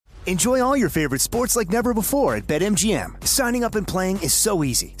Enjoy all your favorite sports like never before at BetMGM. Signing up and playing is so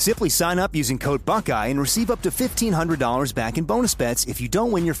easy. Simply sign up using code Buckeye and receive up to $1,500 back in bonus bets if you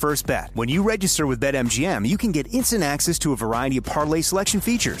don't win your first bet. When you register with BetMGM, you can get instant access to a variety of parlay selection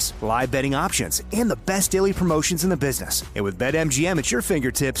features, live betting options, and the best daily promotions in the business. And with BetMGM at your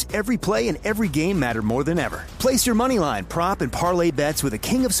fingertips, every play and every game matter more than ever. Place your moneyline, prop, and parlay bets with the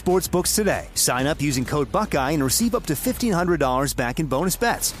king of sportsbooks today. Sign up using code Buckeye and receive up to $1,500 back in bonus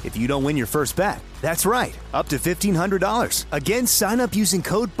bets if you don't win your first bet. That's right, up to $1,500. Again, sign up using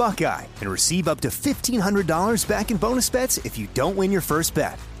code Buckeye and receive up to $1,500 back in bonus bets if you don't win your first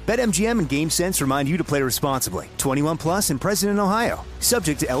bet. BetMGM and GameSense remind you to play responsibly. 21 plus and present in Ohio.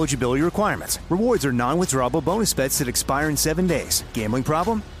 Subject to eligibility requirements. Rewards are non-withdrawable bonus bets that expire in 7 days. Gambling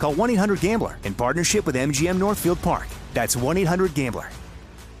problem? Call 1-800-GAMBLER in partnership with MGM Northfield Park. That's 1-800-GAMBLER.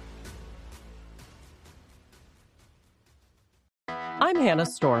 I'm Hannah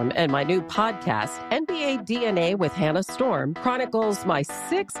Storm, and my new podcast, NBA DNA with Hannah Storm, chronicles my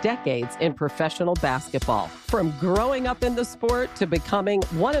 6 decades in professional basketball. From growing up in the sport to becoming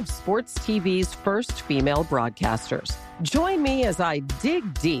one of sports TV's first female broadcasters. Join me as I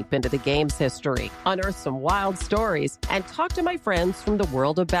dig deep into the game's history, unearth some wild stories, and talk to my friends from the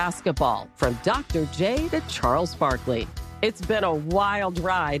world of basketball, from Dr. J to Charles Barkley. It's been a wild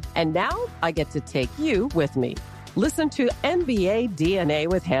ride, and now I get to take you with me. Listen to NBA DNA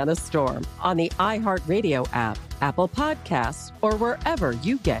with Hannah Storm on the iHeartRadio app, Apple Podcasts, or wherever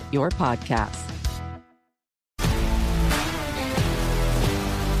you get your podcasts.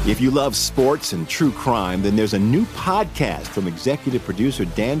 If you love sports and true crime, then there's a new podcast from executive producer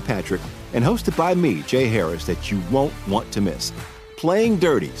Dan Patrick and hosted by me, Jay Harris, that you won't want to miss. Playing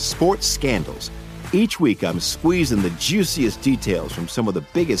Dirty: Sports Scandals. Each week, I'm squeezing the juiciest details from some of the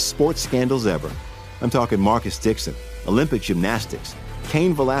biggest sports scandals ever. I'm talking Marcus Dixon, Olympic gymnastics,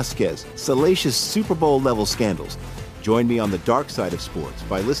 Cain Velasquez, salacious Super Bowl-level scandals. Join me on the dark side of sports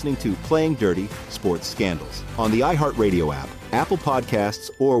by listening to Playing Dirty: Sports Scandals on the iHeartRadio app, Apple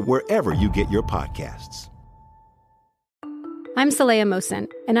Podcasts, or wherever you get your podcasts. I'm Saleha Mohsen,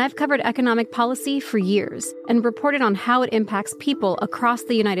 and I've covered economic policy for years and reported on how it impacts people across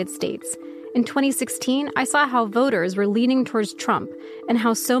the United States. In 2016, I saw how voters were leaning towards Trump and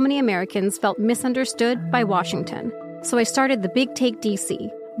how so many Americans felt misunderstood by Washington. So I started The Big Take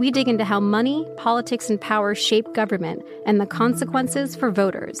DC. We dig into how money, politics, and power shape government and the consequences for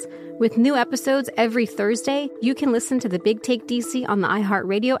voters. With new episodes every Thursday, you can listen to The Big Take DC on the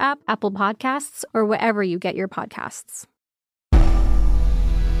iHeartRadio app, Apple Podcasts, or wherever you get your podcasts.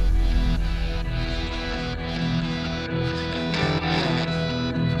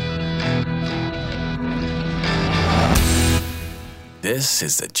 This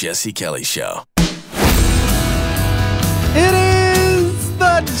is the Jesse Kelly Show. It is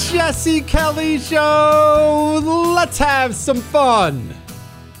the Jesse Kelly Show. Let's have some fun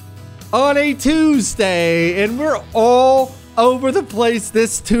on a Tuesday, and we're all over the place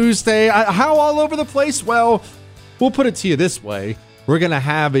this Tuesday. How all over the place? Well, we'll put it to you this way. We're going to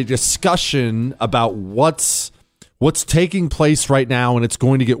have a discussion about what's taking place right now, and it's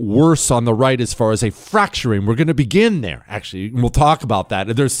going to get worse on the right as far as a fracturing. We're going to begin there, actually, and we'll talk about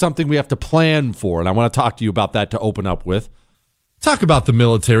that. There's something we have to plan for, and I want to talk to you about that to open up with. Talk about the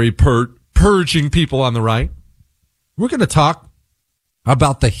military purging people on the right. We're going to talk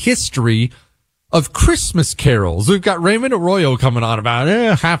about the history of Christmas carols. We've got Raymond Arroyo coming on about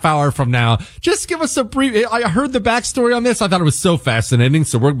a half hour from now. Just give us a brief. I heard the backstory on this. I thought it was so fascinating,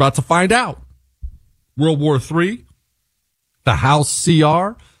 so we're about to find out. World War III. The House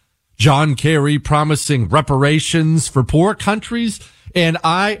CR, John Kerry promising reparations for poor countries. And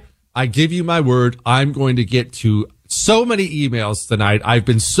I give you my word, I'm going to get to so many emails tonight. I've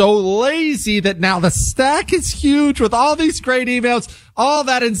been so lazy that now the stack is huge with all these great emails. All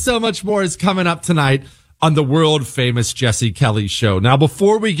that and so much more is coming up tonight on the world famous Jesse Kelly Show. Now,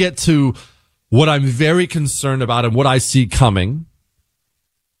 before we get to what I'm very concerned about and what I see coming,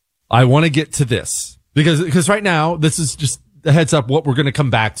 I want to get to this because right now, this is just the heads up what we're going to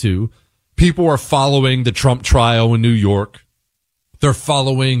come back to. People are following the Trump trial in New York. They're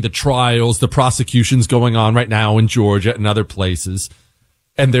following the trials, the prosecutions going on right now in Georgia and other places.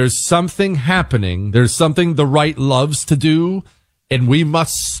 And there's something happening. There's something the right loves to do, and we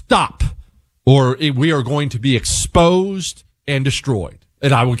must stop, or we are going to be exposed and destroyed.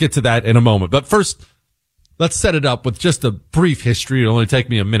 And I will get to that in a moment. But first, let's set it up with just a brief history. It'll only take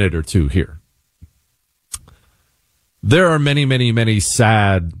me a minute or two here. There are many, many, many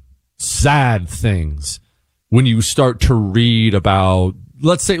sad things when you start to read about,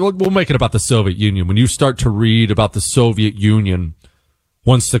 let's say, we'll make it about the Soviet Union. When you start to read about the Soviet Union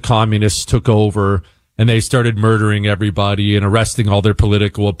once the communists took over and they started murdering everybody and arresting all their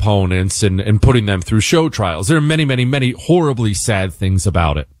political opponents and putting them through show trials. There are many, many, many horribly sad things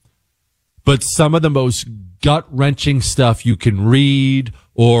about it. But some of the most gut-wrenching stuff you can read,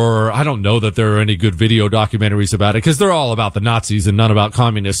 or I don't know that there are any good video documentaries about it, because they're all about the Nazis and none about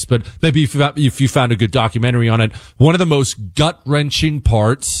communists, but maybe if you found a good documentary on it, one of the most gut-wrenching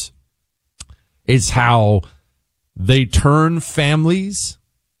parts is how they turn families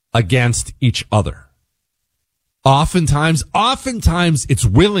against each other. Oftentimes it's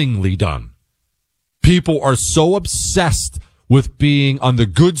willingly done. People are so obsessed with being on the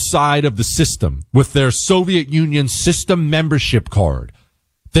good side of the system, with their Soviet Union system membership card,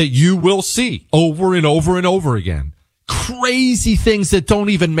 that you will see over and over and over again crazy things that don't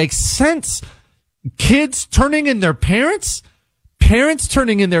even make sense. Kids turning in their parents, parents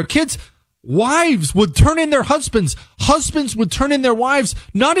turning in their kids, wives would turn in their husbands, husbands would turn in their wives,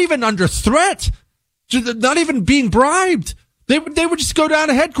 not even under threat, not even being bribed. They would just go down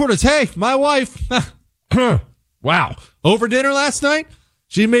to headquarters. Hey, my wife, wow, over dinner last night,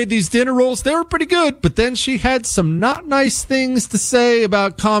 she made these dinner rolls. They were pretty good, but then she had some not nice things to say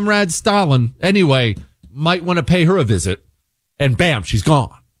about Comrade Stalin. Anyway, might want to pay her a visit. And bam, she's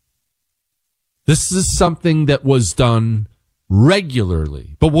gone. This is something that was done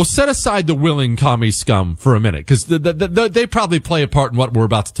regularly. But we'll set aside the willing commie scum for a minute, because they probably play a part in what we're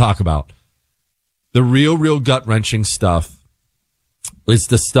about to talk about. The real gut-wrenching stuff is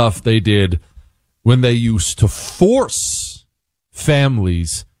the stuff they did when they used to force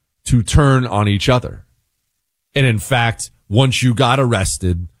families to turn on each other. And in fact, once you got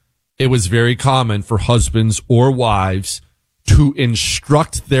arrested, it was very common for husbands or wives to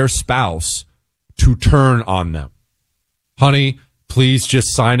instruct their spouse to turn on them. Honey, please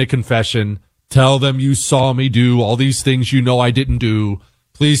just sign a confession. Tell them you saw me do all these things you know I didn't do.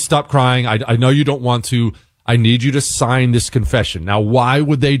 Please stop crying. I know you don't want to. I need you to sign this confession. Now, why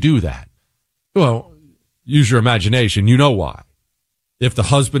would they do that? Well, use your imagination. You know why. If the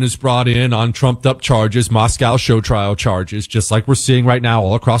husband is brought in on trumped up charges, Moscow show trial charges, just like we're seeing right now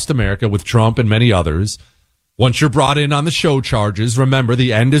all across America with Trump and many others, once you're brought in on the show charges, remember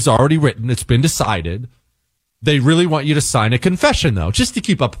the end is already written. It's been decided. They really want you to sign a confession, though, just to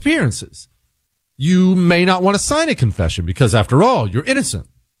keep up appearances. You may not want to sign a confession because, after all, you're innocent.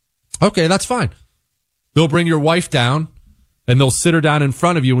 Okay, that's fine. They'll bring your wife down and they'll sit her down in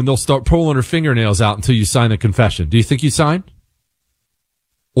front of you and they'll start pulling her fingernails out until you sign the confession. Do you think you signed?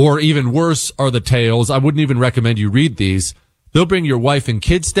 Or even worse are the tales. I wouldn't even recommend you read these. They'll bring your wife and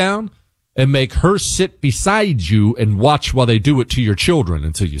kids down and make her sit beside you and watch while they do it to your children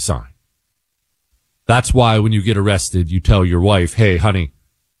until you sign. That's why when you get arrested, you tell your wife, hey, honey,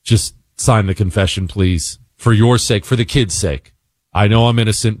 just sign the confession, please, for your sake, for the kids' sake. I know I'm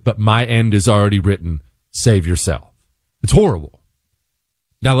innocent, but my end is already written. Save yourself. It's horrible.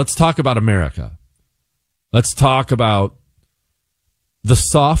 Now let's talk about America. Let's talk about the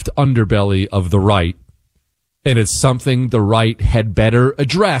soft underbelly of the right. And it's something the right had better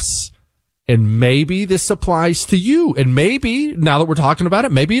address. And maybe this applies to you. And maybe, now that we're talking about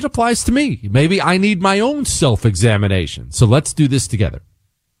it, maybe it applies to me. Maybe I need my own self-examination. So let's do this together.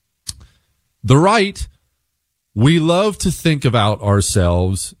 The right, we love to think about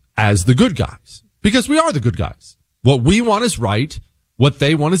ourselves as the good guys. Because we are the good guys. What we want is right. What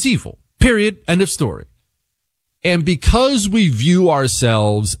they want is evil. Period. End of story. And because we view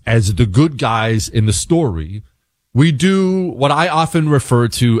ourselves as the good guys in the story, we do what I often refer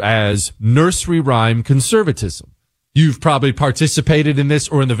to as nursery rhyme conservatism. You've probably participated in this,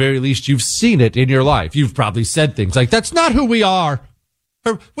 or in the very least, you've seen it in your life. You've probably said things like, that's not who we are.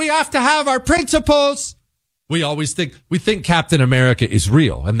 Or, we have to have our principles. We think Captain America is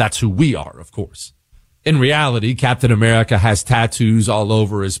real, and that's who we are, of course. In reality, Captain America has tattoos all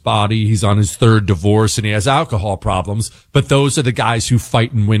over his body. He's on his third divorce and he has alcohol problems. But those are the guys who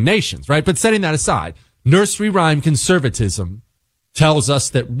fight and win nations, right? But setting that aside, nursery rhyme conservatism tells us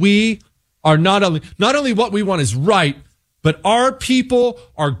that we are not only what we want is right, but our people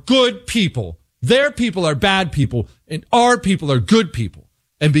are good people. Their people are bad people and our people are good people.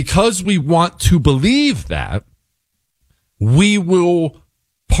 And because we want to believe that, we will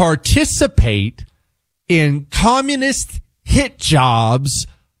participate in communist hit jobs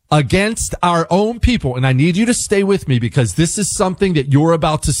against our own people. And I need you to stay with me because this is something that you're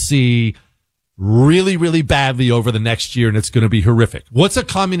about to see really, really badly over the next year, and it's going to be horrific. What's a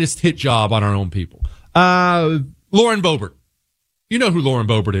communist hit job on our own people? Lauren Boebert. You know who Lauren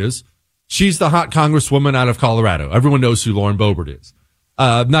Boebert is. She's the hot congresswoman out of Colorado. Everyone knows who Lauren Boebert is.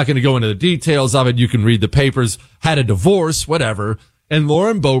 I'm not going to go into the details of it. You can read the papers. Had a divorce, whatever. And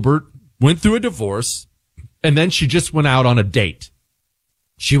Lauren Boebert went through a divorce, and then she just went out on a date.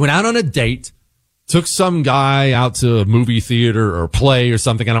 She went out on a date, took some guy out to a movie theater or play or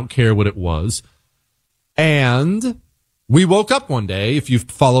something. I don't care what it was. And we woke up one day, if you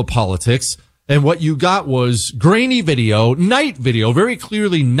follow politics, and what you got was grainy video, night video, very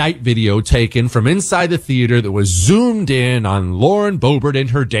clearly night video taken from inside the theater that was zoomed in on Lauren Boebert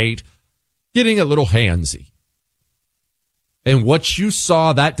and her date getting a little handsy. And what you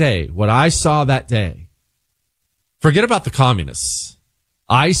saw that day, what I saw that day, forget about the communists.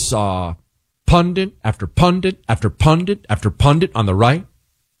 I saw pundit after pundit after pundit after pundit on the right.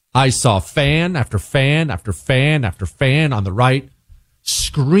 I saw fan after fan after fan after fan on the right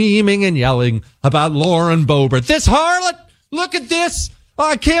screaming and yelling about Lauren Boebert. This harlot! Look at this! Oh,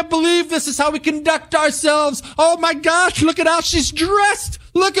 I can't believe this is how we conduct ourselves. Oh my gosh, look at how she's dressed.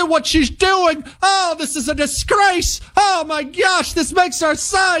 Look at what she's doing. Oh, this is a disgrace. Oh my gosh, this makes our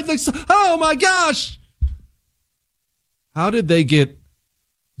side look so, oh my gosh. How did they get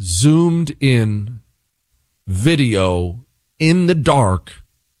zoomed in video in the dark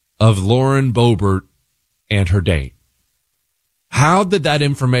of Lauren Boebert and her date? How did that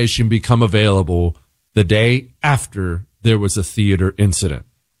information become available the day after there was a theater incident?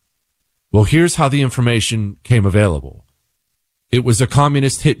 Well, here's how the information came available. It was a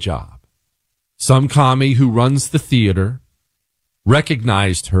communist hit job. Some commie who runs the theater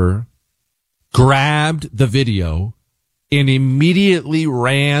recognized her, grabbed the video, and immediately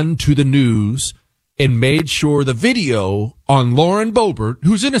ran to the news and made sure the video on Lauren Boebert,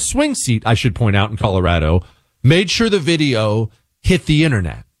 who's in a swing seat, I should point out, in Colorado, made sure the video hit the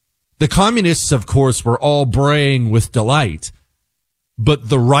internet. The communists, of course, were all braying with delight, but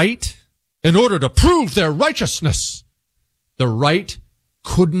the right, in order to prove their righteousness, the right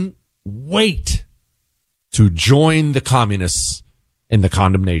couldn't wait to join the communists in the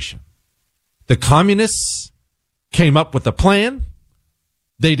condemnation. The communists came up with a plan.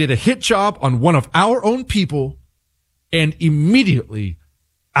 They did a hit job on one of our own people, and immediately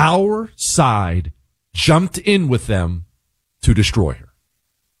our side jumped in with them to destroy her.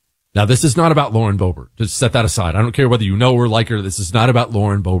 Now, this is not about Lauren Boebert. Just set that aside. I don't care whether you know her, like her. This is not about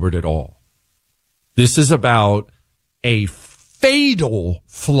Lauren Boebert at all. This is about a fatal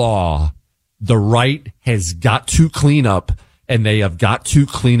flaw the right has got to clean up, and they have got to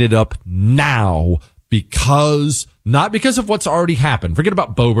clean it up now because, not because of what's already happened. Forget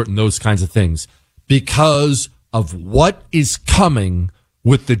about Boebert and those kinds of things. Because of what is coming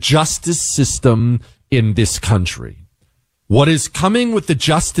with the justice system in this country. What is coming with the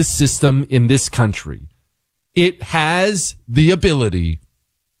justice system in this country? It has the ability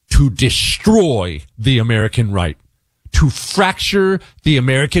to destroy the American right, to fracture the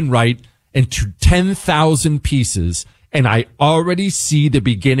American right into 10,000 pieces. And I already see the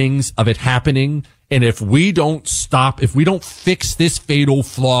beginnings of it happening. And if we don't stop, if we don't fix this fatal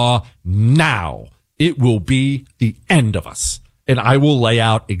flaw now, it will be the end of us. And I will lay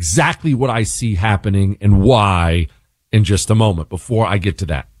out exactly what I see happening and why in just a moment. Before I get to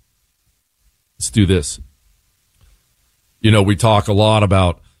that, let's do this. You know, we talk a lot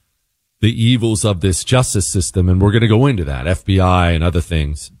about the evils of this justice system, and we're going to go into that, FBI and other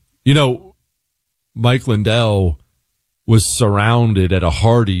things. You know, Mike Lindell was surrounded at a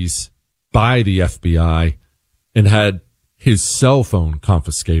Hardee's by the FBI and had his cell phone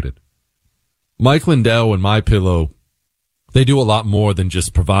confiscated. Mike Lindell and MyPillow, they do a lot more than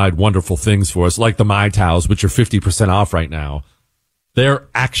just provide wonderful things for us, like the My Towels, which are 50% off right now. They're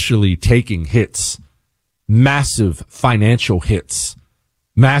actually taking hits, massive financial hits,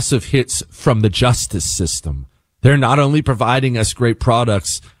 massive hits from the justice system. They're not only providing us great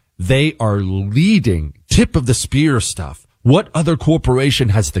products, they are leading tip of the spear stuff. What other corporation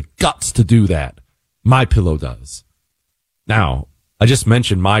has the guts to do that? MyPillow does. Now, I just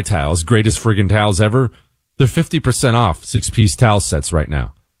mentioned My Towels, greatest friggin' towels ever. They're 50% off 6-piece towel sets right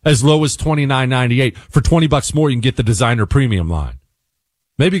now. As low as $29.98. For $20 more, you can get the designer premium line.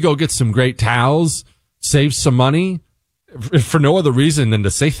 Maybe go get some great towels, save some money, for no other reason than to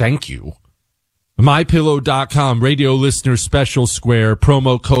say thank you. MyPillow.com, radio listener special square,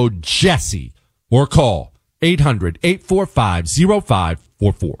 promo code Jesse, or call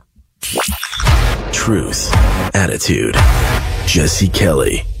 800-845-0544. Truth, attitude, Jesse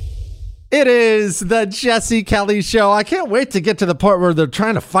Kelly. It is the Jesse Kelly Show. I can't wait to get to the part where they're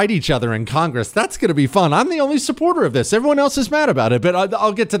trying to fight each other in Congress. That's going to be fun. I'm the only supporter of this. Everyone else is mad about it, but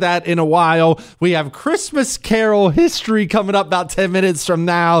I'll get to that in a while. We have Christmas Carol history coming up about 10 minutes from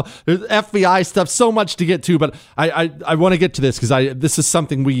now. There's FBI stuff, so much to get to, but I want to get to this because this is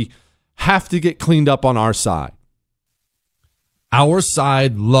something we have to get cleaned up on our side. Our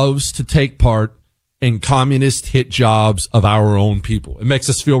side loves to take part in communist hit jobs of our own people. It makes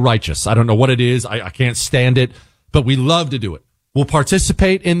us feel righteous. I don't know what it is. I can't stand it, but we love to do it. We'll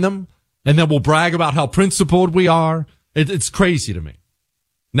participate in them, and then we'll brag about how principled we are. It's crazy to me.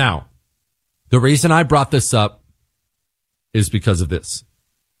 Now, the reason I brought this up is because of this.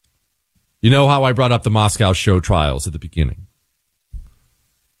 You know how I brought up the Moscow show trials at the beginning?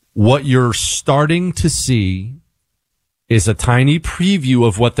 What you're starting to see is a tiny preview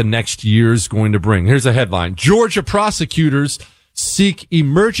of what the next year is going to bring. Here's a headline. Georgia prosecutors seek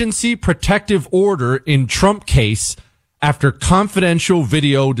emergency protective order in Trump case after confidential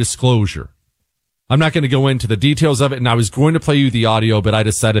video disclosure. I'm not going to go into the details of it, and I was going to play you the audio, but I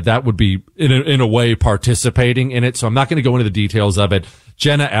decided that would be, in a way, participating in it, so I'm not going to go into the details of it.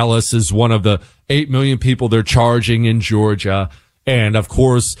 Jenna Ellis is one of the 8 million people they're charging in Georgia. And of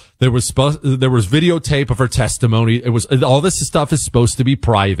course, there was videotape of her testimony. All this stuff is supposed to be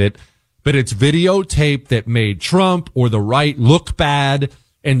private, but it's videotape that made Trump or the right look bad.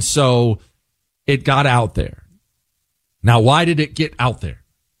 And so it got out there. Now, why did it get out there?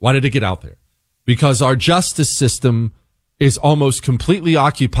 Why did it get out there? Because our justice system is almost completely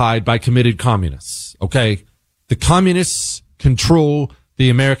occupied by committed communists. Okay. The communists control the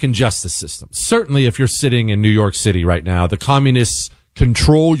American justice system. Certainly, if you're sitting in New York City right now, the communists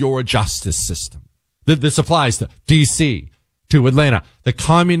control your justice system. This applies to D.C., to Atlanta. The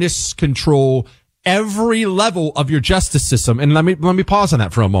communists control every level of your justice system. And let me pause on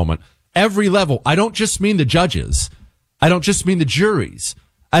that for a moment. Every level. I don't just mean the judges. I don't just mean the juries.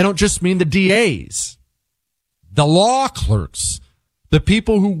 I don't just mean the DAs. The law clerks. The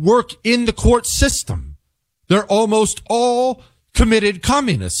people who work in the court system. They're almost all committed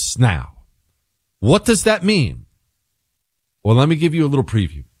communists now. What does that mean? Well, let me give you a little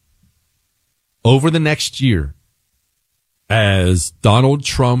preview. Over the next year, as Donald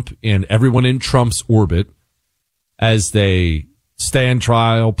Trump and everyone in Trump's orbit, as they stand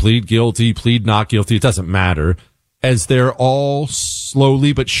trial, plead guilty, plead not guilty, it doesn't matter, as they're all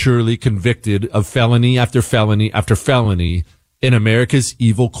slowly but surely convicted of felony after felony after felony in America's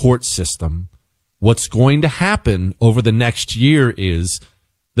evil court system, what's going to happen over the next year is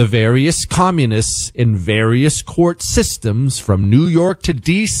the various communists in various court systems from New York to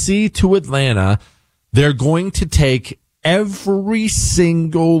D.C. to Atlanta, they're going to take every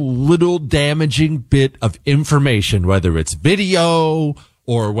single little damaging bit of information, whether it's video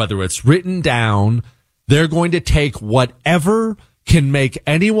or whether it's written down. They're going to take whatever can make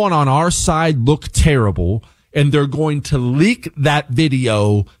anyone on our side look terrible, and they're going to leak that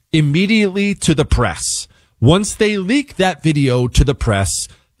video immediately to the press. Once they leak that video to the press,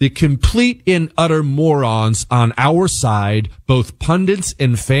 the complete and utter morons on our side, both pundits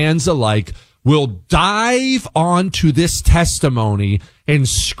and fans alike, will dive onto this testimony and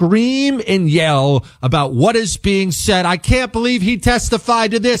scream and yell about what is being said. I can't believe he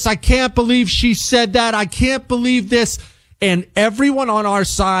testified to this. I can't believe she said that. I can't believe this. And everyone on our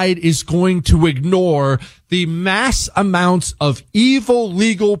side is going to ignore the mass amounts of evil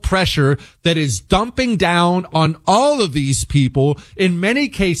legal pressure that is dumping down on all of these people, in many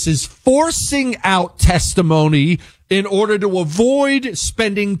cases forcing out testimony in order to avoid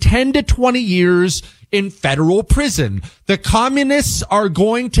spending 10 to 20 years in federal prison. The communists are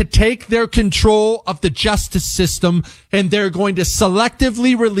going to take their control of the justice system, and they're going to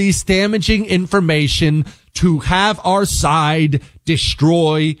selectively release damaging information to have our side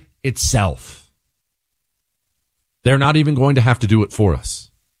destroy itself. They're not even going to have to do it for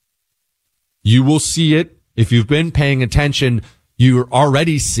us. You will see it. If you've been paying attention, you're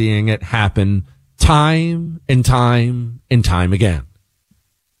already seeing it happen time and time and time again.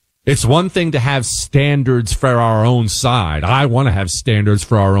 It's one thing to have standards for our own side. I want to have standards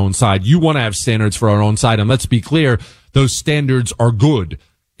for our own side. You want to have standards for our own side. And let's be clear, those standards are good.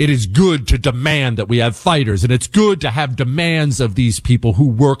 It is good to demand that we have fighters, and it's good to have demands of these people who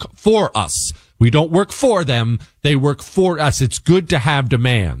work for us. We don't work for them. They work for us. It's good to have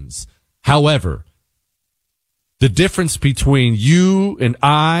demands. However, the difference between you and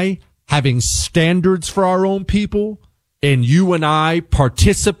I having standards for our own people and you and I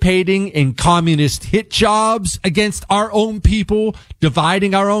participating in communist hit jobs against our own people,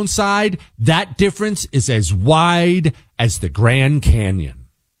 dividing our own side, that difference is as wide as the Grand Canyon.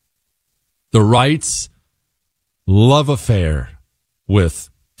 The right's love affair with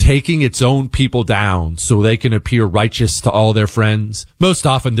taking its own people down so they can appear righteous to all their friends. Most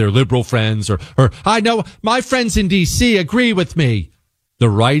often they're liberal friends or I know my friends in D.C. agree with me. The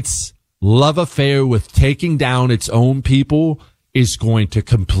right's love affair with taking down its own people is going to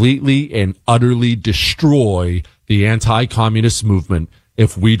completely and utterly destroy the anti-communist movement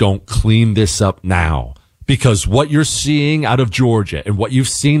if we don't clean this up now. Because what you're seeing out of Georgia and what you've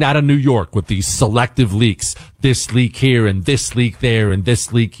seen out of New York with these selective leaks, this leak here and this leak there and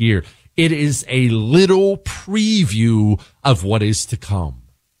this leak here, it is a little preview of what is to come.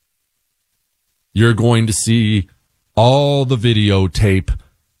 You're going to see all the videotape,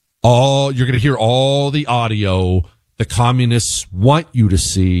 you're going to hear all the audio the communists want you to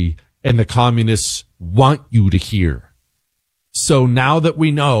see and the communists want you to hear. So now that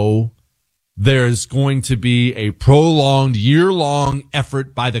we know there's going to be a prolonged, year-long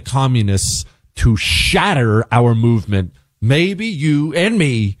effort by the communists to shatter our movement, maybe you and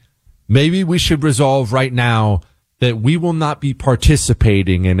me, maybe we should resolve right now that we will not be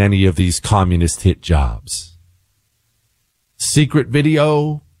participating in any of these communist hit jobs. Secret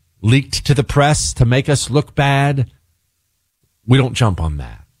video leaked to the press to make us look bad. We don't jump on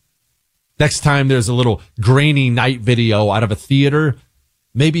that. Next time there's a little grainy night video out of a theater,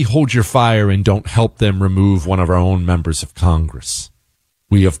 maybe hold your fire and don't help them remove one of our own members of Congress.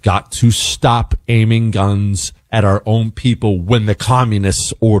 We have got to stop aiming guns at our own people when the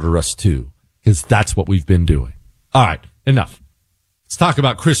communists order us to, because that's what we've been doing. All right, enough. Let's talk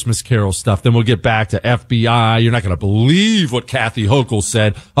about Christmas Carol stuff. Then we'll get back to FBI. You're not going to believe what Kathy Hochul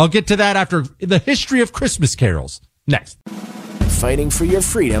said. I'll get to that after the history of Christmas carols. Next. Fighting for your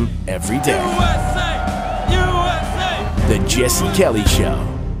freedom every day. USA! USA! The Jesse Kelly Show.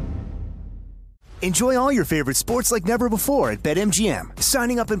 Enjoy all your favorite sports like never before at BetMGM.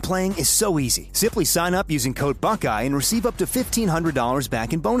 Signing up and playing is so easy. Simply sign up using code Buckeye and receive up to $1,500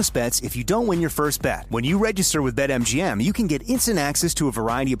 back in bonus bets if you don't win your first bet. When you register with BetMGM, you can get instant access to a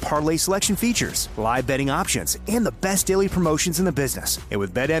variety of parlay selection features, live betting options, and the best daily promotions in the business. And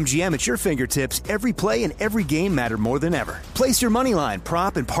with BetMGM at your fingertips, every play and every game matter more than ever. Place your moneyline,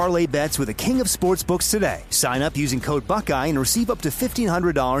 prop, and parlay bets with the king of sportsbooks today. Sign up using code Buckeye and receive up to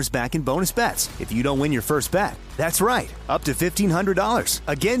 $1,500 back in bonus bets if you don't win your first bet. That's right, up to $1,500.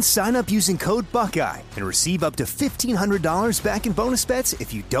 Again, sign up using code Buckeye and receive up to $1,500 back in bonus bets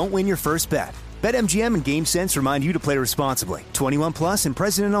if you don't win your first bet. BetMGM and GameSense remind you to play responsibly. 21 plus and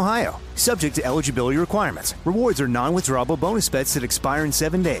present in Ohio. Subject to eligibility requirements. Rewards are non-withdrawable bonus bets that expire in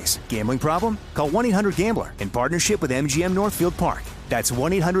 7 days. Gambling problem? Call 1-800-GAMBLER in partnership with MGM Northfield Park. That's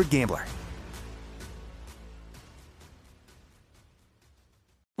 1-800-GAMBLER.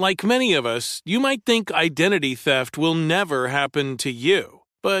 Like many of us, you might think identity theft will never happen to you.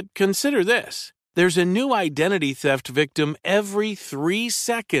 But consider this. There's a new identity theft victim every 3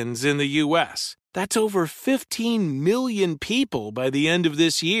 seconds in the U.S. That's over 15 million people by the end of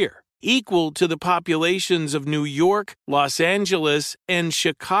this year, equal to the populations of New York, Los Angeles, and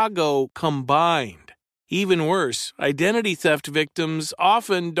Chicago combined. Even worse, identity theft victims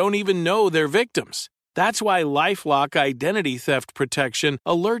often don't even know they're victims. That's why LifeLock Identity Theft Protection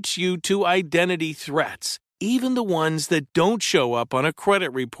alerts you to identity threats, even the ones that don't show up on a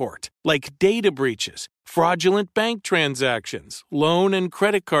credit report, like data breaches, fraudulent bank transactions, loan and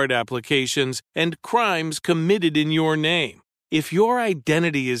credit card applications, and crimes committed in your name. If your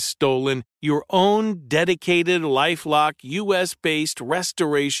identity is stolen, your own dedicated LifeLock U.S.-based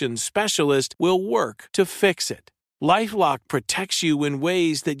restoration specialist will work to fix it. LifeLock protects you in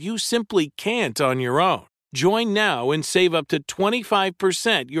ways that you simply can't on your own. Join now and save up to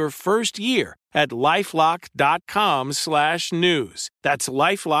 25% your first year at LifeLock.com/news. That's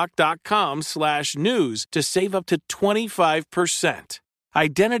LifeLock.com/news to save up to 25%.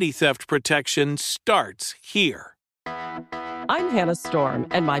 Identity theft protection starts here. I'm Hannah Storm,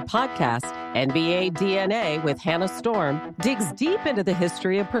 and my podcast, NBA DNA with Hannah Storm, digs deep into the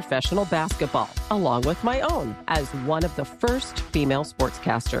history of professional basketball, along with my own, as one of the first female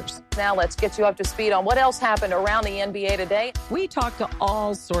sportscasters. Now let's get you up to speed on what else happened around the NBA today. We talk to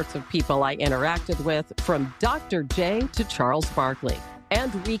all sorts of people I interacted with, from Dr. J to Charles Barkley, and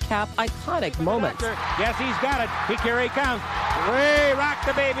recap iconic moments. Yes, he's got it. Here he comes. Way rock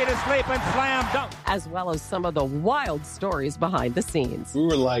the baby to sleep and slam dunk. As well as some of the wild stories behind the scenes. We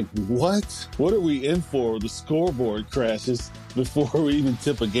were like, what? What are we in for? The scoreboard crashes before we even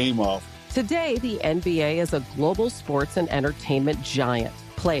tip a game off. Today, the NBA is a global sports and entertainment giant.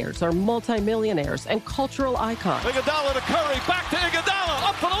 Players are multimillionaires and cultural icons. Iguodala to Curry, back to Iguodala,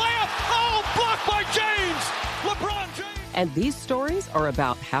 up for the layup. Oh, blocked by James. LeBron James. And these stories are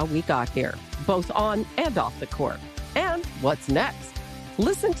about how we got here, both on and off the court. And what's next?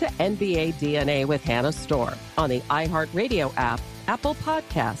 Listen to NBA DNA with Hannah Storm on the iHeartRadio app, Apple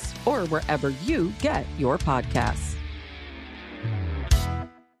Podcasts, or wherever you get your podcasts.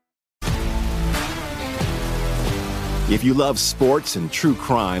 If you love sports and true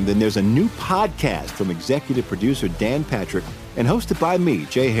crime, then there's a new podcast from executive producer Dan Patrick and hosted by me,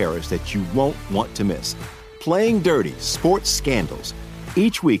 Jay Harris, that you won't want to miss. Playing Dirty: Sports Scandals.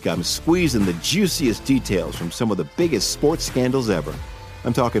 Each week, I'm squeezing the juiciest details from some of the biggest sports scandals ever.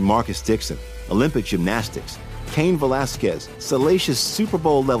 I'm talking Marcus Dixon, Olympic gymnastics, Cain Velasquez, salacious Super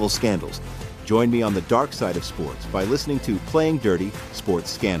Bowl-level scandals. Join me on the dark side of sports by listening to Playing Dirty: Sports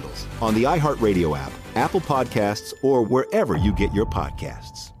Scandals on the iHeartRadio app, Apple Podcasts, or wherever you get your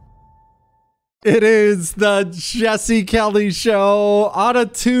podcasts. It is the Jesse Kelly Show on a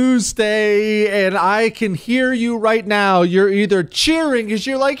Tuesday, and I can hear you right now. You're either cheering because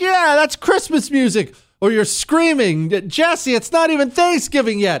you're like, yeah, that's Christmas music, or you're screaming, Jesse, it's not even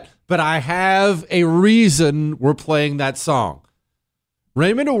Thanksgiving yet. But I have a reason we're playing that song.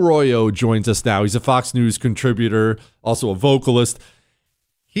 Raymond Arroyo joins us now. He's a Fox News contributor, also a vocalist.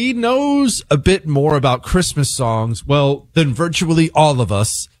 He knows a bit more about Christmas songs, well, than virtually all of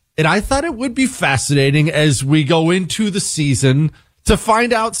us. And I thought it would be fascinating as we go into the season to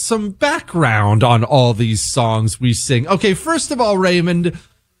find out some background on all these songs we sing. Okay, first of all, Raymond,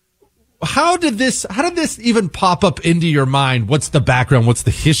 how did this even pop up into your mind? What's the background? What's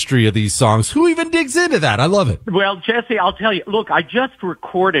the history of these songs? Who even digs into that? I love it. Well, Jesse, I'll tell you, look, I just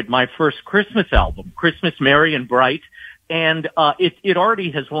recorded my first Christmas album, Christmas Merry and Bright. And it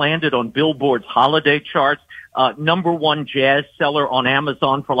already has landed on Billboard's holiday charts, #1 jazz seller on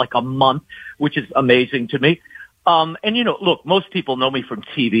Amazon for like a month, which is amazing to me. And you know, look, most people know me from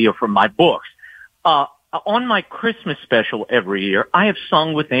TV or from my books. On my Christmas special every year, I have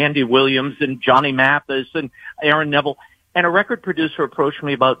sung with Andy Williams and Johnny Mathis and Aaron Neville, and a record producer approached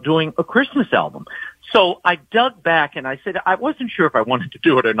me about doing a Christmas album. So I dug back and I said, I wasn't sure if I wanted to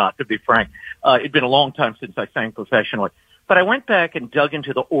do it or not, to be frank. It'd been a long time since I sang professionally. But I went back and dug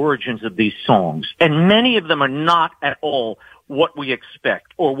into the origins of these songs, and many of them are not at all what we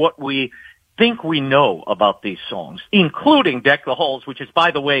expect or what we think we know about these songs, including Deck the Halls, which is,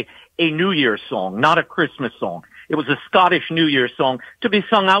 by the way, a New Year's song, not a Christmas song. It was a Scottish New Year's song to be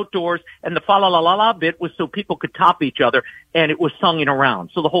sung outdoors, and the fa-la-la-la-la bit was so people could top each other, and it was sung in a round.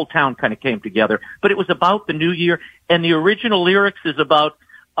 So the whole town kind of came together. But it was about the New Year, and the original lyrics is about,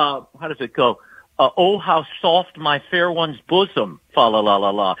 how does it go? Oh, how soft my fair one's bosom,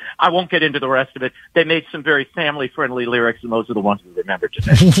 fa-la-la-la-la. I won't get into the rest of it. They made some very family-friendly lyrics, and those are the ones we remember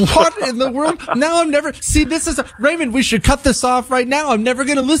today. What in the world? Now I'm never... See, this is... Raymond, we should cut this off right now. I'm never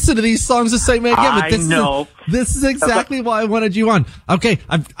going to listen to these songs the same way again. But I know. This is exactly why I wanted you on. Okay,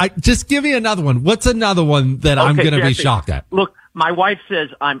 I just give me another one. What's another one that I'm going to be shocked at? Look, my wife says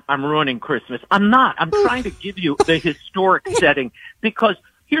I'm ruining Christmas. I'm not. I'm trying to give you the historic setting because...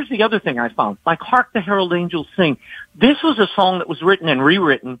 Here's the other thing I found. Like Hark the Herald Angels Sing. This was a song that was written and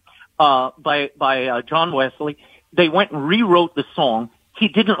rewritten by John Wesley. They went and rewrote the song. He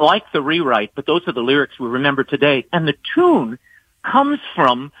didn't like the rewrite, but those are the lyrics we remember today. And the tune comes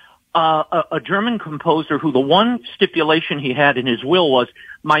from a German composer who the one stipulation he had in his will was,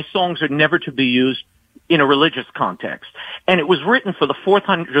 my songs are never to be used in a religious context. And it was written for the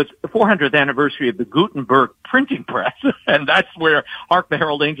 400th anniversary of the Gutenberg printing press. And that's where Hark the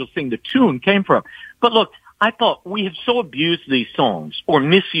Herald Angels Sing, the tune, came from. But look, I thought we have so abused these songs or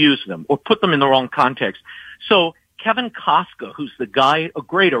misused them or put them in the wrong context. So Kevin Costco, who's the guy, a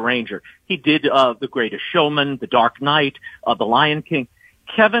great arranger, he did The Greatest Showman, The Dark Knight, The Lion King.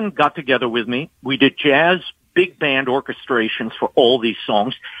 Kevin got together with me. We did jazz big band orchestrations for all these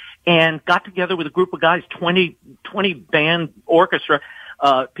songs. And got together with a group of guys, 20 band orchestra,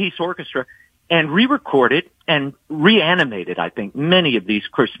 piece orchestra, and re-recorded and reanimated, I think, many of these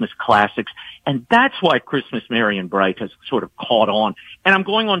Christmas classics. And that's why Christmas Merry and Bright has sort of caught on. And I'm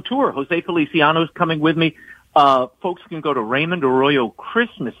going on tour. Jose Feliciano's coming with me. Folks can go to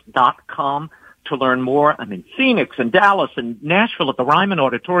RaymondArroyoChristmas.com to learn more. I'm in Phoenix and Dallas and Nashville at the Ryman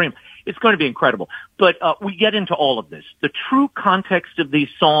Auditorium. It's going to be incredible. But we get into all of this, the true context of these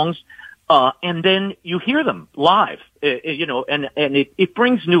songs, and then you hear them live, and it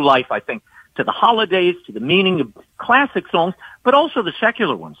brings new life, I think, to the holidays, to the meaning of classic songs, but also the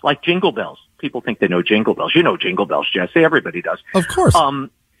secular ones, like Jingle Bells. People think they know Jingle Bells. You know Jingle Bells, Jesse. Everybody does. Of course.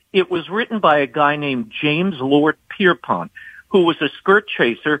 It was written by a guy named James Lord Pierpont, who was a skirt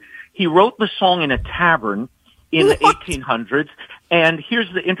chaser. He wrote the song in a tavern in the 1800s. And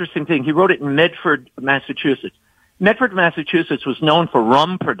here's the interesting thing. He wrote it in Medford, Massachusetts. Medford, Massachusetts was known for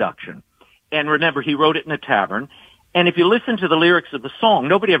rum production. And remember, he wrote it in a tavern. And if you listen to the lyrics of the song,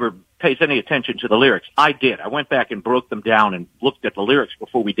 nobody ever pays any attention to the lyrics. I did. I went back and broke them down and looked at the lyrics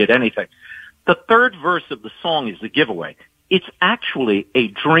before we did anything. The third verse of the song is the giveaway. It's actually a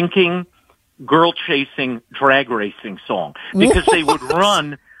drinking girl chasing drag racing song because they would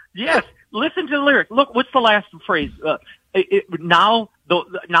run. Yes. Listen to the lyric. Look, what's the last phrase? Now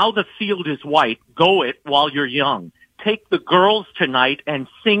the field is white. Go it while you're young. Take the girls tonight and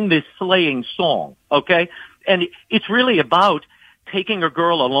sing this sleighing song. Okay. And it's really about taking a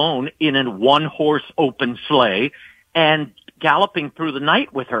girl alone in a one-horse open sleigh and galloping through the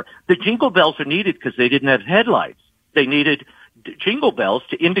night with her. The jingle bells are needed because they didn't have headlights. They needed jingle bells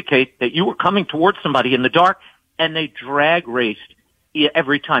to indicate that you were coming towards somebody in the dark, and they drag raced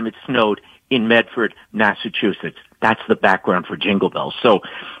every time it snowed in Medford, Massachusetts. That's the background for Jingle Bells. So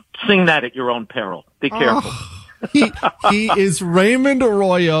sing that at your own peril. Be careful. He is Raymond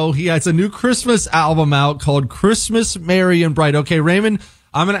Arroyo. He has a new Christmas album out called Christmas, Merry and Bright. Okay, Raymond,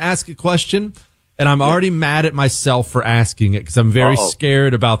 I'm going to ask a question, and I'm already mad at myself for asking it because I'm very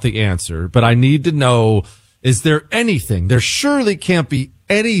scared about the answer. But I need to know, is there anything, there surely can't be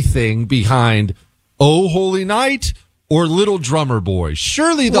anything behind Oh Holy Night or Little Drummer Boy?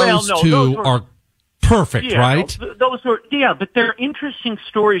 Surely those two are perfect, right? Those are, but they're interesting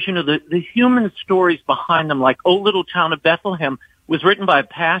stories. You know, the human stories behind them, like Oh Little Town of Bethlehem was written by a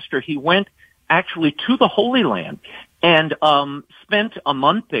pastor. He went actually to the Holy Land and spent a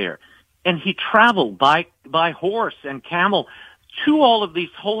month there. And he traveled by horse and camel to all of these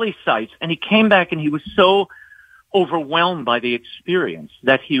holy sites. And he came back and he was so overwhelmed by the experience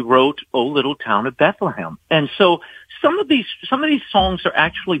that he wrote Oh Little Town of Bethlehem. And so some of these songs are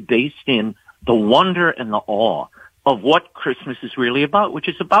actually based in the wonder and the awe of what Christmas is really about, which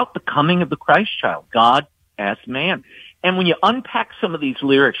is about the coming of the Christ child, God as man. And when you unpack some of these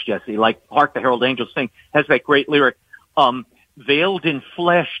lyrics, Jesse, like Hark the Herald Angels Sing has that great lyric, veiled in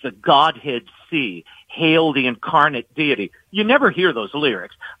flesh, the Godhead see, hail the incarnate deity. You never hear those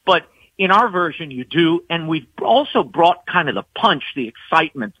lyrics, but in our version you do, and we've also brought kind of the punch, the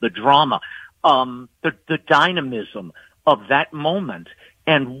excitement, the drama, the dynamism of that moment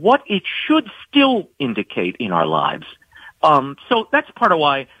and what it should still indicate in our lives. So that's part of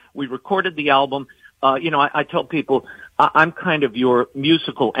why we recorded the album. I tell people I'm kind of your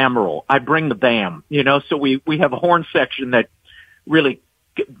musical emerald. I bring the bam, so we have a horn section that really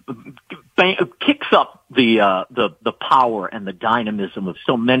kicks up the power and the dynamism of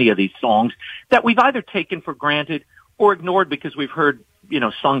so many of these songs that we've either taken for granted or ignored because we've heard,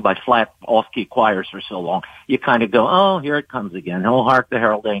 sung by flat off-key choirs for so long. You kind of go, oh, here it comes again. Oh, Hark the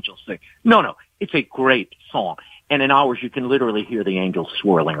Herald Angels Sing. No, it's a great song. And in hours, you can literally hear the angels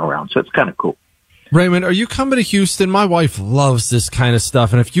swirling around. So it's kind of cool. Raymond, are you coming to Houston? My wife loves this kind of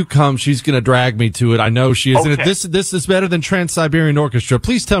stuff, and if you come, she's going to drag me to it. I know she is. Okay. And this is better than Trans-Siberian Orchestra.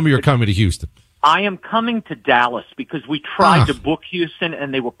 Please tell me you're coming to Houston. I am coming to Dallas because we tried to book Houston,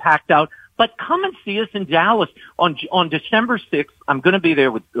 and they were packed out. But come and see us in Dallas on December 6th. I'm going to be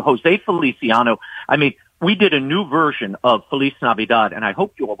there with Jose Feliciano. I mean, we did a new version of Feliz Navidad, and I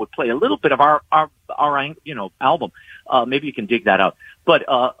hope you all would play a little bit of our album. Maybe you can dig that out. But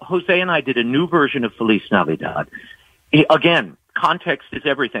Jose and I did a new version of Feliz Navidad. Again, context is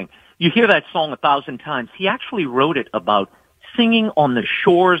everything. You hear that song 1,000 times. He actually wrote it about singing on the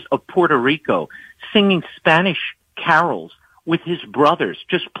shores of Puerto Rico, singing Spanish carols with his brothers,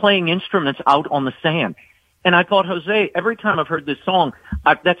 just playing instruments out on the sand. And I thought, Jose, every time I've heard this song,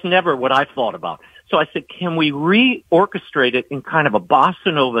 that's never what I thought about. So I said, can we re-orchestrate it in kind of a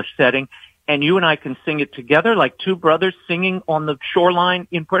bossa nova setting, and you and I can sing it together like two brothers singing on the shoreline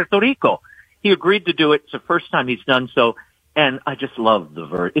in Puerto Rico? He agreed to do it. It's the first time he's done so, and I just love the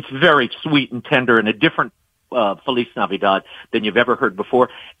verse. It's very sweet and tender and a different Feliz Navidad than you've ever heard before.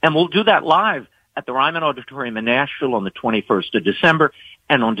 And we'll do that live at the Ryman Auditorium in Nashville on the 21st of December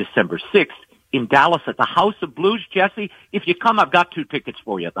and on December 6th in Dallas at the House of Blues. Jesse, if you come, I've got 2 tickets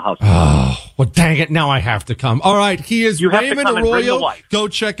for you at the House of Blues. Oh, well, dang it. Now I have to come. All right. He is Raymond Arroyo. Go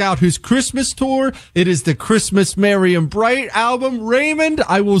check out his Christmas tour. It is the Christmas Merry and Bright album. Raymond,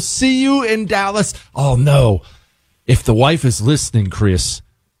 I will see you in Dallas. Oh, no. If the wife is listening, Chris,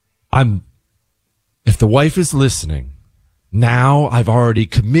 if the wife is listening, now I've already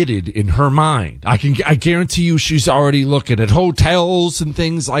committed in her mind. I guarantee you she's already looking at hotels and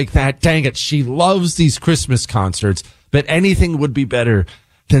things like that. Dang it. She loves these Christmas concerts, but anything would be better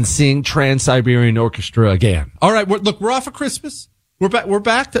than seeing Trans-Siberian Orchestra again. All right. We're off of Christmas. We're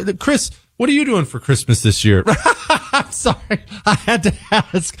back. Chris, what are you doing for Christmas this year? I'm sorry. I had to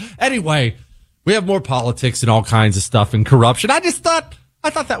ask. Anyway, we have more politics and all kinds of stuff and corruption. I thought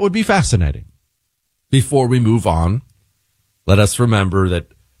that would be fascinating. Before we move on, let us remember that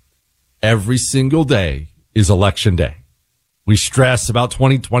every single day is election day. We stress about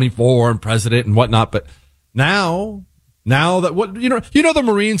 2024 and president and whatnot, but now Now that the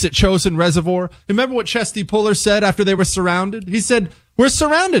Marines at Chosin Reservoir, remember what Chesty Puller said after they were surrounded? He said, "We're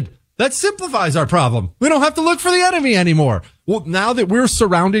surrounded. That simplifies our problem. We don't have to look for the enemy anymore." Well, now that we're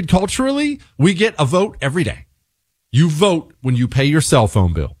surrounded culturally, we get a vote every day. You vote when you pay your cell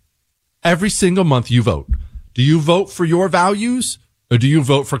phone bill. Every single month you vote. Do you vote for your values or do you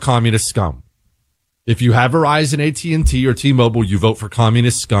vote for communist scum? If you have Verizon, AT&T, or T-Mobile, you vote for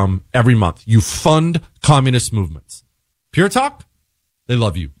communist scum every month. You fund communist movements. Pure Talk, they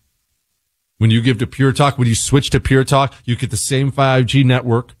love you. When you give to Pure Talk, when you switch to Pure Talk, you get the same 5G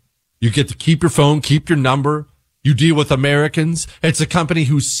network. You get to keep your phone, keep your number. You deal with Americans. It's a company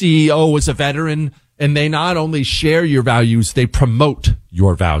whose CEO is a veteran, and they not only share your values, they promote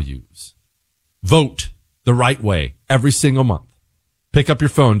your values. Vote the right way every single month. Pick up your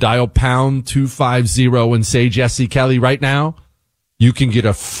phone, dial pound 250 and say Jesse Kelly right now. You can get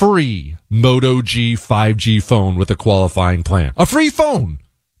a free Moto G 5G phone with a qualifying plan. A free phone.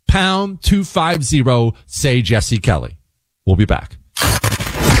 Pound 250, say Jesse Kelly. We'll be back.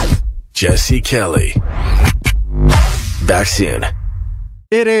 Jesse Kelly. Back soon.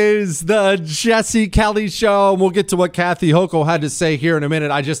 It is the Jesse Kelly Show, and we'll get to what Kathy Hochul had to say here in a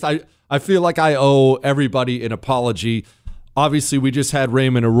minute. I feel like I owe everybody an apology. Obviously, we just had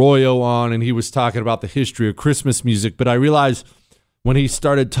Raymond Arroyo on, and he was talking about the history of Christmas music, but I realized when he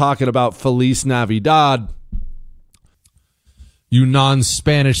started talking about Feliz Navidad, you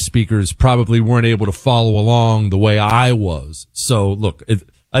non-Spanish speakers probably weren't able to follow along the way I was. So, look,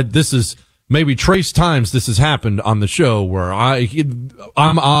 this is maybe trace times this has happened on the show where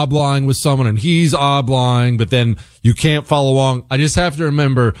I'm oblying with someone and he's oblying, but then you can't follow along. I just have to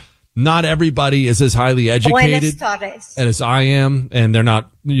remember not everybody is as highly educated as I am, and they're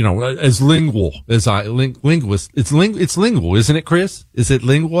not, as lingual as I. Linguist. It's lingual, isn't it, Chris? Is it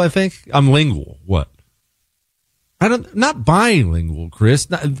lingual? I think I'm lingual. What? Not bilingual, Chris.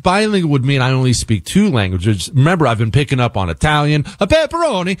 Bilingual would mean I only speak two languages. Remember, I've been picking up on Italian, a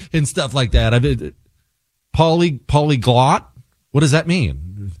pepperoni, and stuff like that. Polyglot? What does that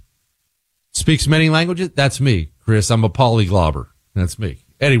mean? Speaks many languages? That's me, Chris. I'm a polyglobber. That's me.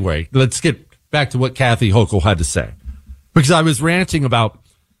 Anyway, let's get back to what Kathy Hochul had to say. Because I was ranting about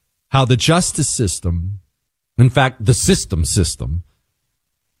how the justice system, in fact, the system,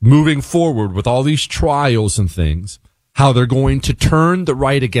 moving forward with all these trials and things, how they're going to turn the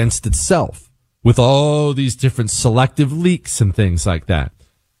right against itself with all these different selective leaks and things like that.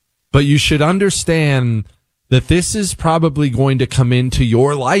 But you should understand that this is probably going to come into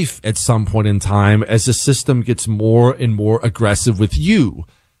your life at some point in time as the system gets more and more aggressive with you.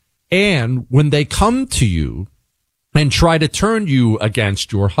 And when they come to you and try to turn you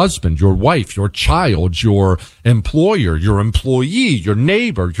against your husband, your wife, your child, your employer, your employee, your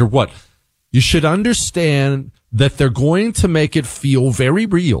neighbor, your what, you should understand that they're going to make it feel very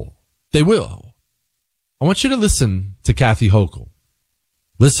real. They will. I want you to listen to Kathy Hochul.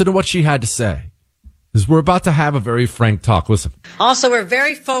 Listen to what she had to say. Because we're about to have a very frank talk. Listen. Also, we're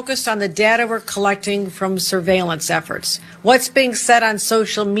very focused on the data we're collecting from surveillance efforts, what's being said on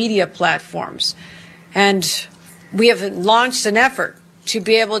social media platforms. And we have launched an effort to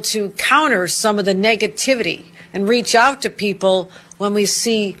be able to counter some of the negativity and reach out to people when we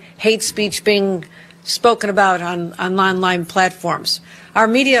see hate speech being spoken about on online platforms. Our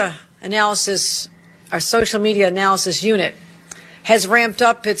media analysis, our social media analysis unit has ramped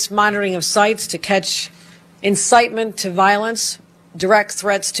up its monitoring of sites to catch incitement to violence, direct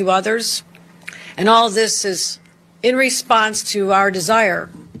threats to others. And all of this is in response to our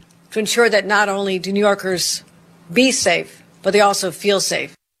desire to ensure that not only do New Yorkers be safe, but they also feel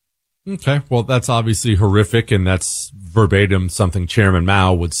safe. Okay, well, that's obviously horrific, and that's verbatim something Chairman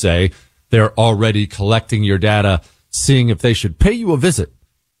Mao would say. They're already collecting your data, seeing if they should pay you a visit,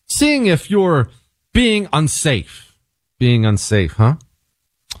 seeing if you're being unsafe. Being unsafe, huh?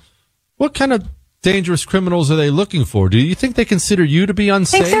 What kind of dangerous criminals are they looking for? Do you think they consider you to be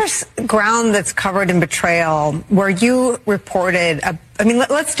unsafe? I think there's ground that's covered in betrayal where you reported,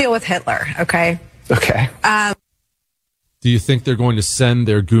 let's deal with Hitler, okay? Okay. Do you think they're going to send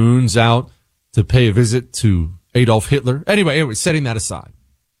their goons out to pay a visit to Adolf Hitler? Anyway, setting that aside.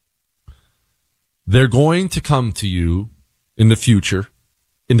 They're going to come to you in the future,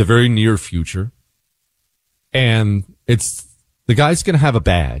 in the very near future, and the guy's going to have a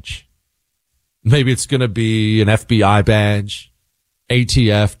badge. Maybe it's going to be an FBI badge,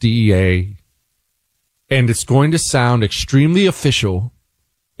 ATF, DEA, and it's going to sound extremely official,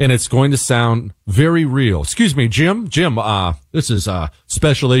 and it's going to sound very real. Excuse me, Jim, this is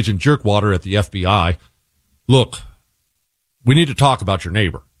Special Agent Jerkwater at the FBI. Look, we need to talk about your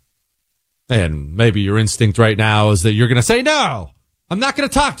neighbor. And maybe your instinct right now is that you're going to say, no, I'm not going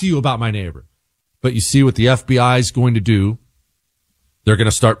to talk to you about my neighbor. But you see what the FBI is going to do. They're going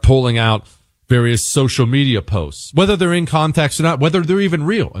to start pulling out various social media posts, whether they're in context or not, whether they're even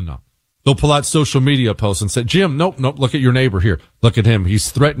real or not. They'll pull out social media posts and say, Jim, nope, look at your neighbor here. Look at him.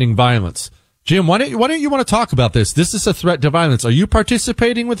 He's threatening violence. Jim, why don't you want to talk about this? This is a threat to violence. Are you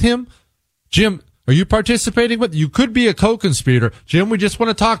participating with him? Jim, are you participating with? You could be a co-conspirator. Jim, we just want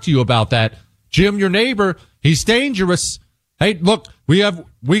to talk to you about that. Jim, your neighbor, he's dangerous. Hey, look, we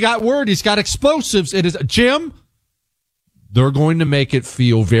got word. He's got explosives. It is Jim. They're going to make it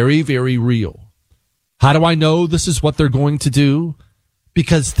feel very, very real. How do I know this is what they're going to do?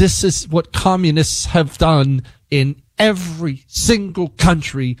 Because this is what communists have done in every single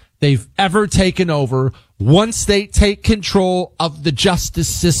country they've ever taken over. Once they take control of the justice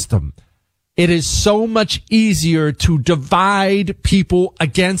system, it is so much easier to divide people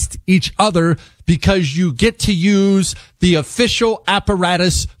against each other because you get to use the official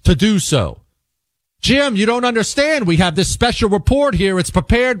apparatus to do so. Jim, you don't understand. We have this special report here. It's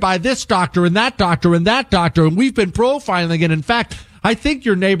prepared by this doctor and that doctor and that doctor, and we've been profiling it. In fact, I think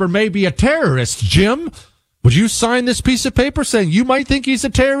your neighbor may be a terrorist. Jim, would you sign this piece of paper saying you might think he's a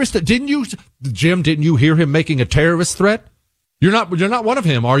terrorist? Didn't you hear him making a terrorist threat? You're not one of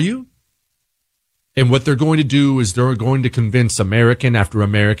him, are you? And what they're going to do is they're going to convince American after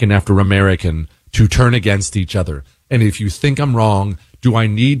American after American to turn against each other. And if you think I'm wrong, do I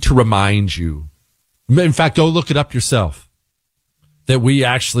need to remind you? In fact, go look it up yourself. That we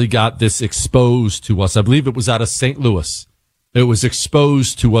actually got this exposed to us. I believe it was out of St. Louis. It was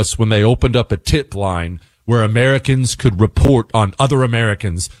exposed to us when they opened up a tip line where Americans could report on other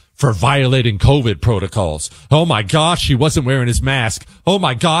Americans for violating COVID protocols. Oh my gosh, he wasn't wearing his mask. Oh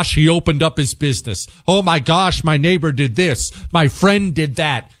my gosh, he opened up his business. Oh my gosh, my neighbor did this. My friend did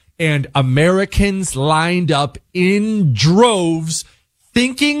that. And Americans lined up in droves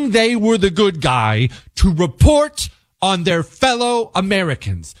thinking they were the good guy to report on their fellow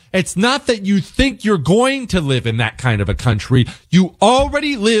Americans. It's not that you think you're going to live in that kind of a country. You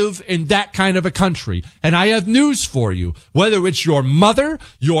already live in that kind of a country. And I have news for you. Whether it's your mother,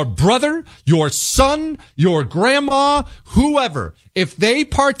 your brother, your son, your grandma, whoever, if they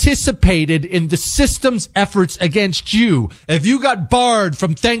participated in the system's efforts against you, if you got barred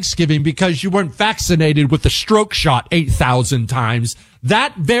from Thanksgiving because you weren't vaccinated with the stroke shot 8,000 times,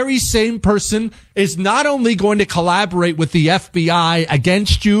 that very same person is not only going to collaborate with the FBI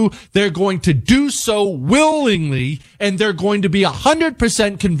against you, they're going to do so willingly, and they're going to be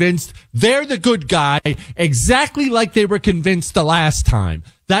 100% convinced they're the good guy, exactly like they were convinced the last time.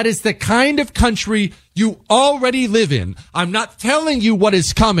 That is the kind of country you already live in. I'm not telling you what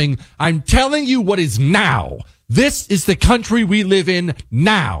is coming. I'm telling you what is now. This is the country we live in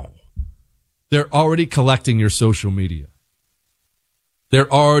now. They're already collecting your social media.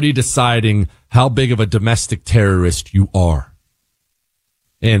 They're already deciding how big of a domestic terrorist you are.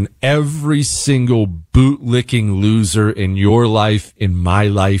 And every single bootlicking loser in your life, in my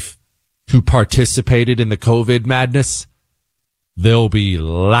life, who participated in the COVID madness, they'll be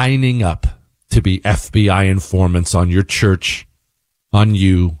lining up to be FBI informants on your church, on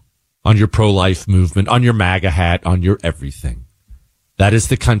you, on your pro-life movement, on your MAGA hat, on your everything. That is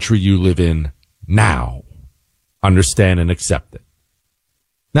the country you live in now. Understand and accept it.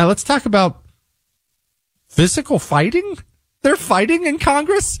 Now let's talk about physical fighting. They're fighting in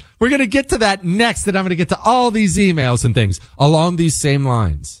Congress. We're going to get to that next, and I'm going to get to all these emails and things along these same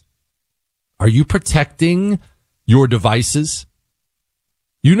lines. Are you protecting your devices?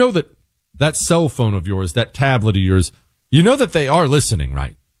 You know that cell phone of yours, that tablet of yours, you know that they are listening,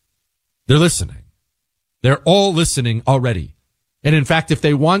 right? They're listening. They're all listening already. And in fact, if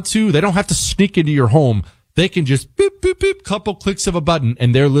they want to, they don't have to sneak into your home. They can just beep, beep, beep, couple clicks of a button,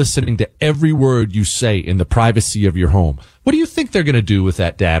 and they're listening to every word you say in the privacy of your home. What do you think they're going to do with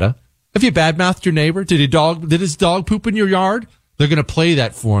that data? Have you badmouthed your neighbor? Did his dog poop in your yard? They're going to play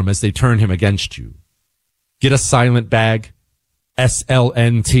that for him as they turn him against you. Get a silent bag,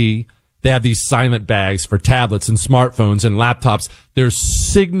 SLNT. They have these silent bags for tablets and smartphones and laptops. They're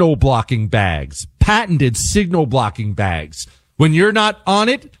signal blocking bags, patented signal blocking bags. When you're not on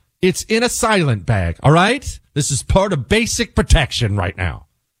it, it's in a silent bag, all right? This is part of basic protection right now.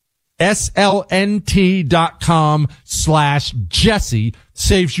 SLNT.com/Jesse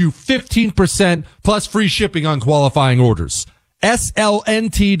saves you 15% plus free shipping on qualifying orders.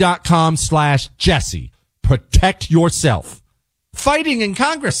 SLNT.com/Jesse. Protect yourself. Fighting in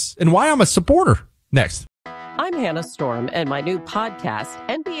Congress and why I'm a supporter. Next. I'm I'm Hannah Storm, and my new podcast,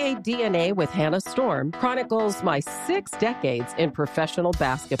 NBA DNA with Hannah Storm, chronicles my 6 decades in professional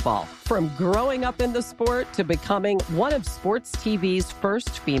basketball. From growing up in the sport to becoming one of sports TV's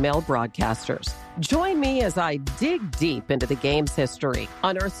first female broadcasters. Join me as I dig deep into the game's history,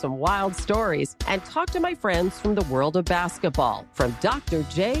 unearth some wild stories, and talk to my friends from the world of basketball, from Dr.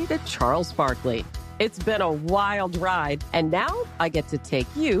 J to Charles Barkley. It's been a wild ride, and now I get to take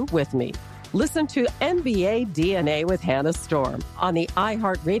you with me. Listen to NBA DNA with Hannah Storm on the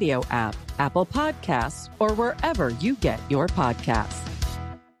iHeartRadio app, Apple Podcasts, or wherever you get your podcasts.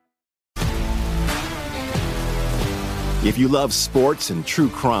 If you love sports and true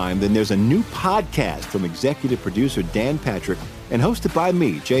crime, then there's a new podcast from executive producer Dan Patrick and hosted by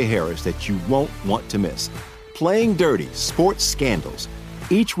me, Jay Harris, that you won't want to miss. Playing Dirty: Sports Scandals.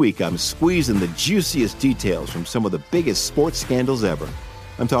 Each week, I'm squeezing the juiciest details from some of the biggest sports scandals ever.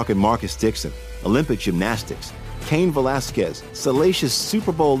 I'm talking Marcus Dixon, Olympic gymnastics, Cain Velasquez, salacious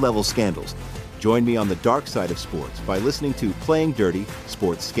Super Bowl-level scandals. Join me on the dark side of sports by listening to Playing Dirty: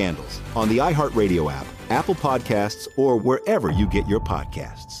 Sports Scandals on the iHeartRadio app, Apple Podcasts, or wherever you get your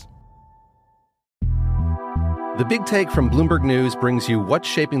podcasts. The Big Take from Bloomberg News brings you what's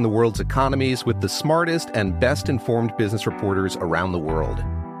shaping the world's economies with the smartest and best-informed business reporters around the world.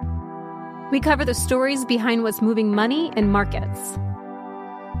 We cover the stories behind what's moving money and markets,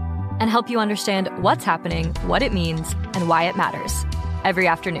 and help you understand what's happening, what it means, and why it matters every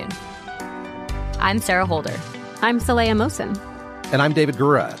afternoon. I'm Sarah Holder. I'm Saleha Mohsin. And I'm David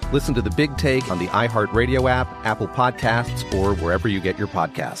Gura. Listen to The Big Take on the iHeartRadio app, Apple Podcasts, or wherever you get your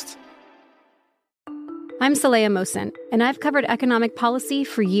podcasts. I'm Saleha Mohsin, and I've covered economic policy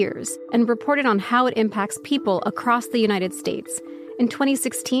for years and reported on how it impacts people across the United States. In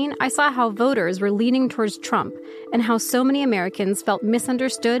 2016, I saw how voters were leaning towards Trump and how so many Americans felt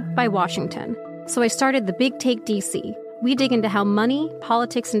misunderstood by Washington. So I started The Big Take DC. We dig into how money,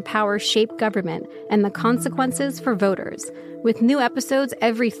 politics, and power shape government and the consequences for voters. With new episodes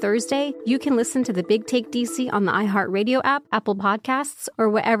every Thursday, you can listen to The Big Take DC on the iHeartRadio app, Apple Podcasts, or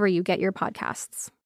wherever you get your podcasts.